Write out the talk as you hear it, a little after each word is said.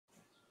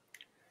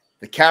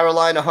The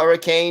Carolina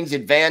Hurricanes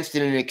advanced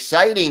in an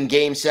exciting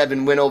Game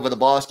 7 win over the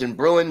Boston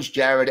Bruins.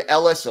 Jared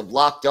Ellis of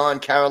Locked On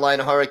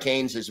Carolina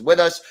Hurricanes is with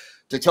us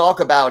to talk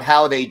about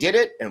how they did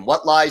it and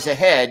what lies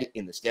ahead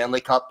in the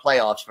Stanley Cup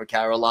Playoffs for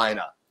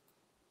Carolina.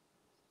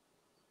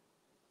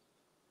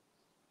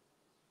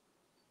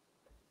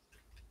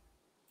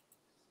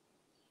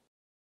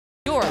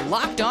 You're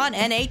Locked On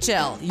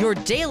NHL, your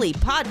daily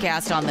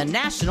podcast on the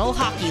National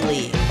Hockey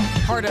League.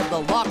 Part of the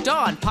Locked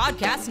On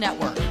Podcast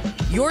Network,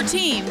 your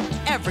team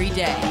every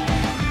day.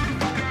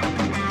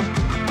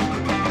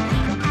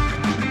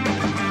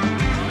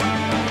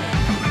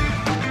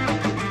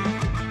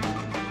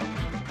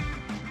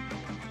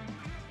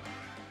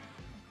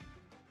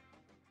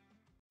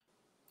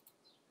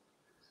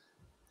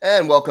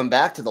 And welcome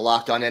back to the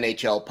Locked On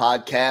NHL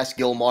Podcast.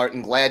 Gil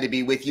Martin, glad to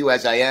be with you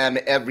as I am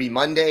every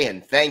Monday.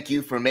 And thank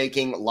you for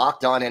making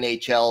Locked On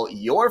NHL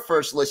your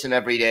first listen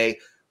every day.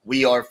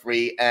 We are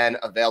free and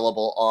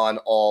available on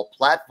all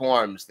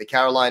platforms. The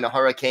Carolina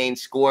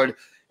Hurricanes scored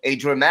a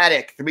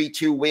dramatic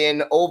 3-2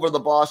 win over the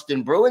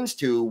Boston Bruins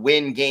to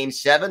win Game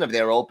 7 of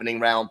their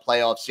opening round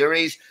playoff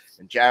series.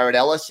 And Jared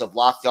Ellis of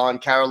Locked On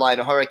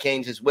Carolina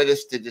Hurricanes is with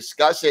us to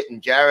discuss it. And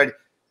Jared,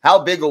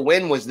 how big a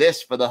win was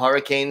this for the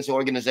Hurricanes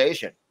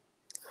organization?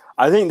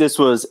 I think this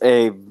was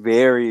a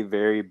very,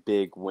 very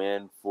big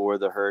win for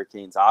the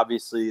Hurricanes.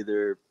 Obviously,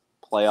 their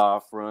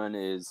playoff run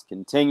is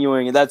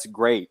continuing, and that's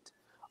great,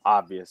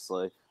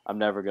 obviously. I'm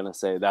never going to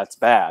say that's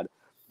bad.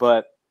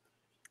 But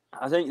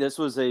I think this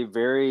was a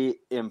very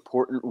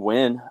important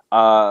win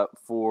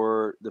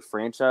for the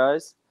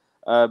franchise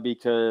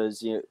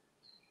because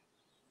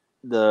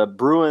the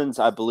Bruins,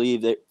 I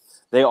believe,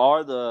 they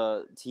are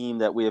the team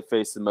that we have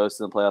faced the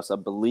most in the playoffs.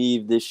 I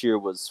believe this year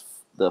was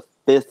the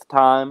 5th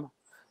time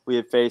we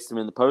have faced them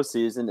in the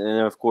postseason.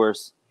 And, of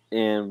course,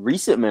 in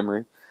recent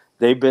memory,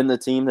 they've been the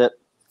team that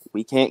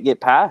we can't get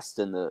past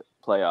in the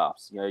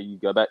playoffs. You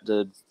go back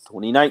to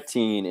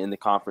 2019 in the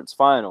conference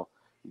final.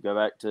 You go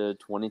back to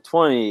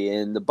 2020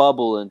 in the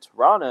bubble in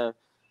Toronto.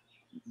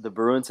 The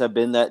Bruins have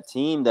been that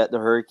team that the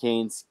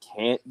Hurricanes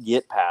can't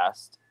get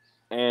past.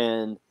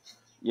 And,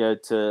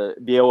 to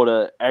be able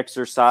to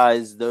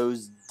exercise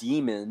those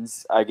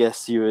demons, I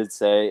guess you would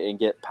say, and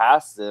get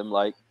past them,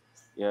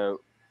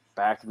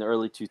 back in the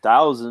early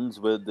 2000s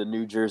with the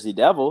New Jersey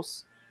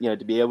Devils, to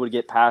be able to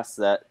get past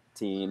that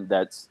team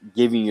that's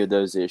giving you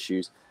those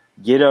issues,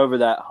 get over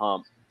that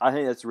hump. I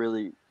think that's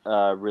really,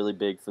 really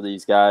big for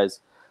these guys,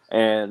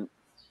 and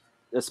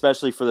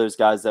especially for those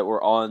guys that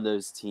were on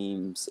those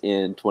teams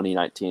in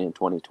 2019 and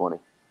 2020.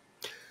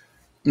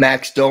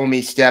 Max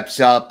Domi steps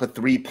up, a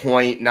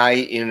 3-point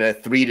night in a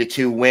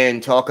 3-2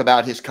 win. Talk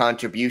about his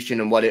contribution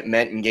and what it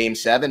meant in Game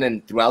 7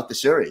 and throughout the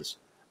series.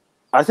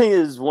 I think it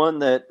is one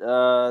that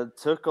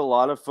took a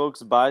lot of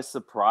folks by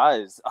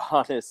surprise,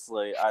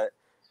 honestly.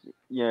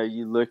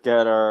 You look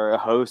at our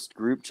host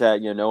group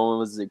chat, no one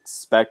was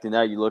expecting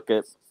that. You look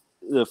at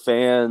the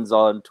fans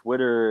on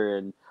Twitter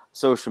and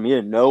social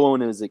media, no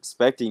one is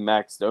expecting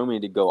Max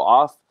Domi to go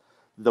off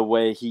the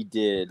way he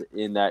did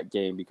in that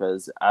game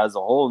because as a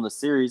whole in the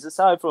series,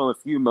 aside from a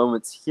few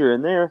moments here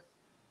and there,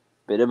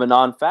 bit of a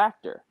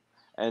non-factor.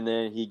 And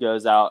then he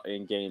goes out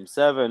in Game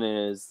 7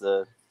 and is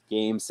the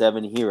Game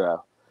 7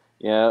 hero.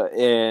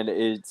 And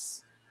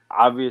it's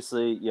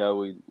obviously,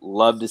 we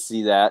love to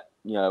see that,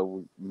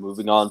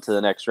 moving on to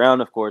the next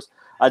round, of course.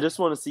 I just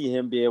want to see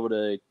him be able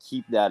to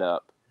keep that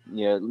up.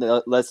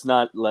 Let's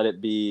not let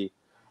it be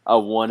a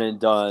one and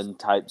done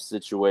type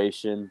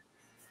situation.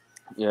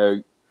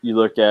 You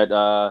look at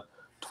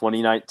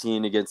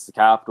 2019 against the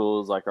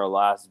Capitals, like our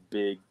last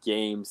big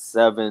Game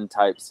 7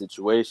 type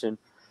situation.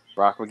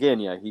 Brock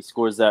McGinn, he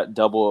scores that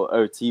double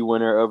OT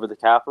winner over the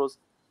Capitals.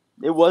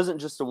 It wasn't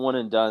just a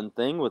one-and-done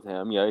thing with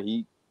him.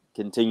 He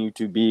continued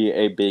to be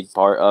a big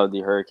part of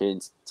the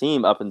Hurricanes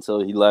team up until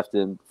he left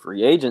in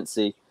free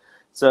agency.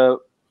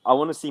 So I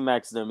want to see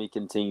Max Domi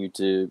continue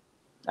to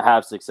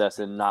have success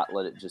and not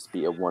let it just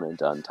be a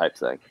one-and-done type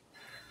thing.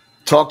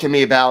 Talk to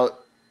me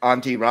about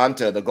Antti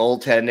Raanta, the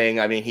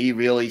goaltending. I mean, he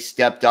really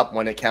stepped up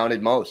when it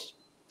counted most.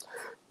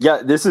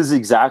 Yeah, this is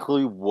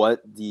exactly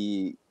what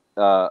the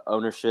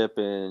ownership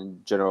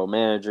and general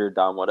manager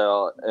Don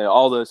Waddell and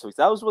all those folks,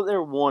 that was what they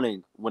were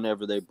wanting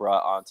whenever they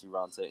brought Antti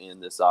Raanta in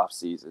this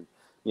offseason.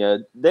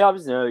 They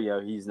obviously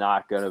know, he's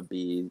not going to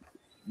be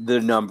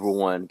the number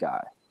one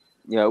guy.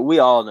 We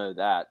all know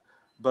that.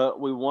 But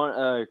we want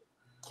a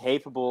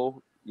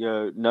capable,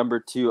 number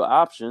 2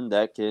 option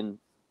that can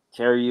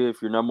carry you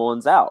if your number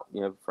 1's out.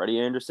 Freddie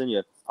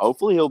Anderson,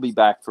 hopefully he'll be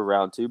back for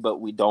round 2, but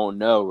we don't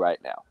know right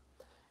now.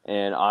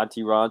 And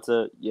Antti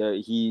Raanta,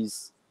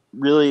 he's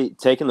really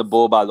taking the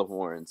bull by the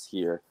horns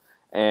here.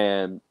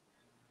 And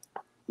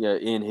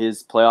in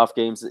his playoff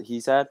games that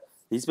he's had,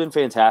 he's been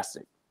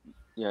fantastic.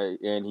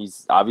 And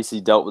he's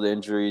obviously dealt with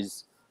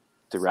injuries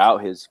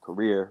throughout his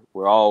career.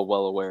 We're all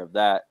well aware of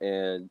that.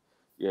 And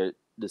the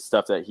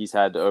stuff that he's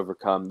had to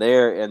overcome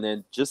there. And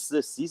then just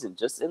this season,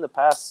 just in the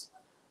past,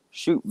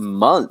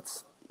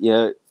 month,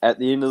 at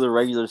the end of the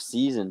regular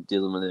season,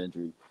 dealing with an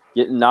injury,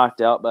 getting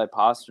knocked out by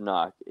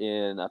Pasternak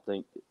in, I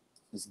think,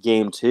 this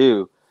game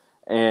 2,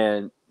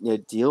 and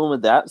dealing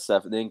with that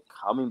stuff, and then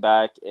coming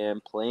back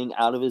and playing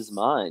out of his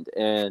mind,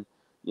 and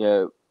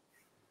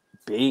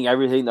being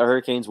everything the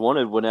Hurricanes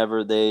wanted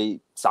whenever they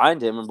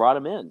signed him and brought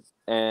him in.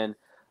 And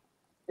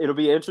it'll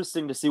be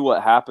interesting to see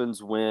what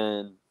happens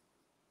when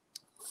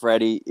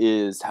Freddie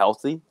is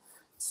healthy,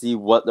 see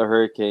what the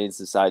Hurricanes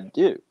decide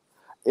to do.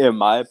 In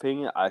my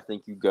opinion, I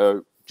think you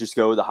go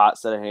with a hot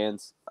set of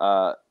hands.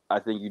 I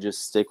think you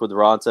just stick with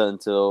Raanta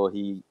until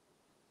he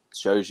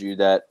shows you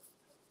that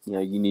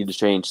you need to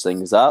change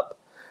things up.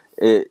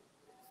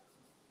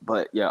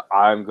 But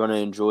I'm going to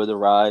enjoy the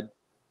ride,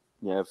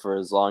 for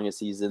as long as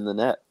he's in the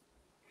net.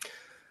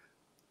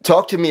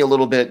 Talk to me a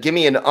little bit. Give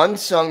me an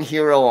unsung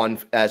hero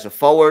as a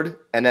forward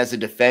and as a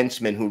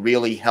defenseman who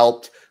really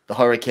helped the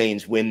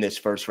Hurricanes win this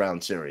first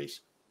round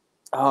series.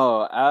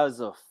 Oh, as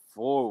a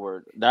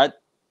forward,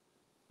 that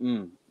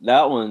one,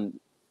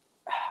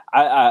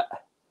 I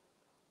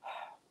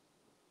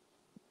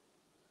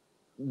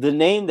the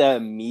name that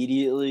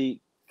immediately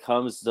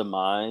comes to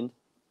mind,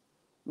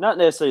 not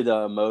necessarily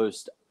the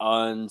most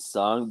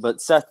unsung,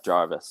 but Seth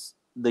Jarvis.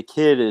 The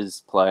kid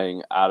is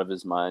playing out of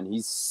his mind.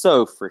 He's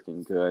so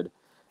freaking good.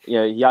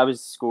 He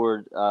obviously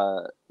scored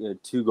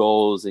 2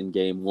 goals in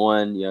game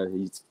 1.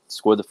 He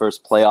scored the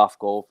first playoff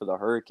goal for the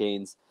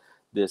Hurricanes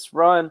this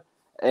run.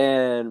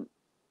 And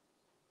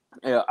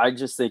I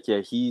just think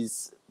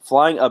he's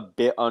flying a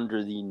bit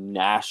under the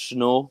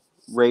national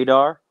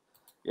radar.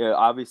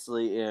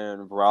 Obviously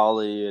in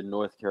Raleigh and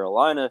North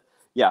Carolina,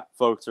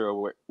 folks are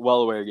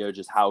well aware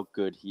just how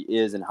good he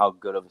is and how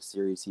good of a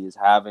series he is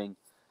having.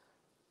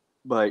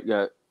 But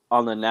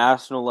on the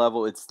national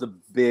level, it's the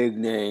big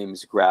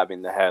names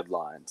grabbing the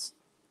headlines.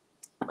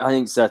 I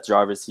think Seth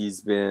Jarvis, he's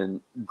been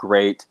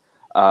great.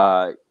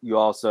 You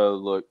also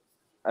look,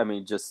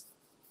 just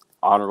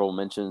honorable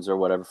mentions or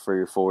whatever for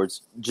your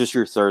forwards. Just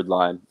your third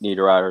line,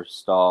 Niederreiter,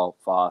 Stahl,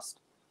 Fost.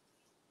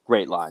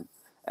 Great line.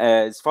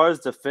 As far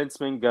as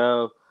defensemen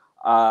go,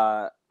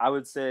 I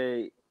would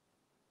say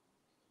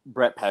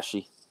Brett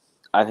Pesce.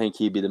 I think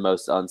he'd be the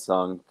most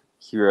unsung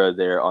hero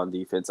there on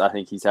defense. I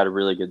think he's had a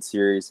really good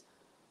series.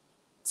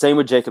 Same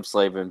with Jacob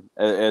Slavin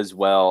as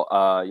well.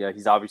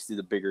 He's obviously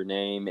the bigger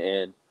name,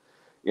 and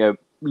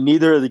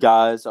neither of the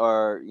guys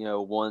are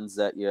ones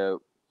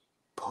that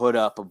put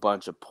up a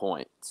bunch of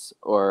points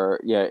or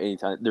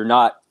anytime. They're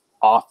not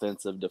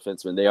offensive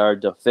defensemen. They are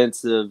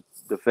defensive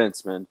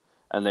defensemen,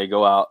 and they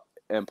go out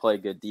and play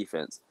good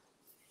defense.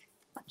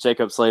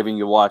 Jacob Slavin,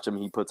 you watch him;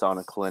 he puts on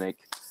a clinic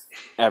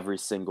every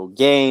single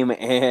game,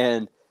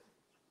 and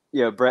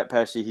Brett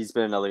Pesce, he's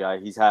been another guy.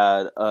 He's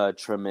had a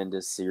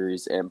tremendous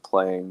series and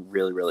playing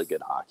really, really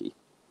good hockey.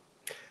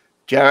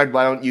 Jared,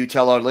 why don't you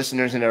tell our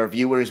listeners and our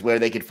viewers where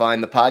they could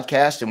find the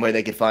podcast and where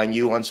they could find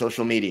you on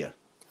social media?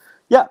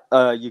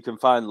 You can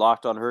find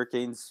Locked On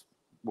Hurricanes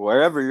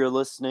wherever you're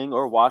listening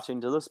or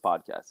watching to this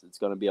podcast. It's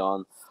going to be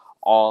on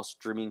all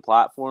streaming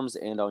platforms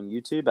and on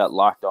YouTube at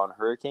Locked On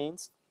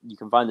Hurricanes. You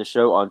can find the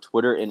show on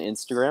Twitter and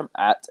Instagram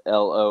at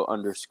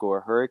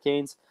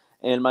LO_Hurricanes.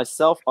 And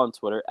myself on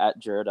Twitter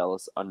at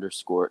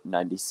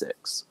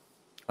JaredEllis_96.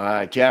 All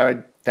right,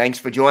 Jared, thanks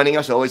for joining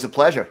us. Always a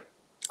pleasure.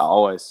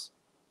 Always.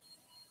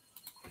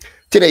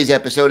 Today's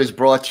episode is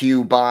brought to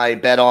you by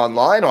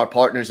BetOnline. Our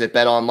partners at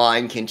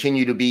BetOnline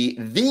continue to be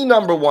the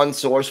 #1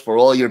 source for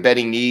all your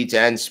betting needs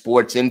and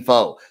sports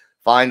info.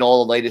 Find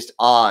all the latest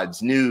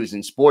odds, news,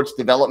 and sports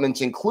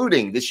developments,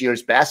 including this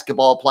year's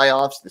basketball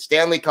playoffs, the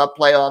Stanley Cup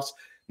playoffs,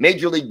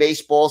 Major League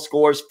Baseball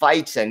scores,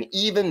 fights, and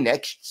even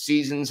next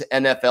season's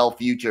NFL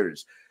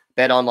futures.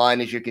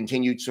 BetOnline is your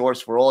continued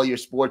source for all your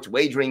sports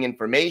wagering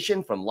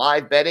information, from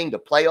live betting to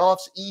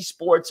playoffs,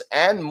 esports,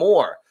 and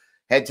more.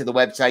 Head to the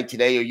website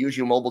today or use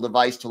your mobile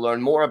device to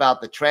learn more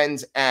about the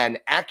trends and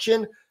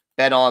action.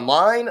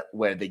 BetOnline,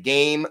 where the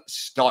game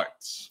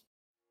starts.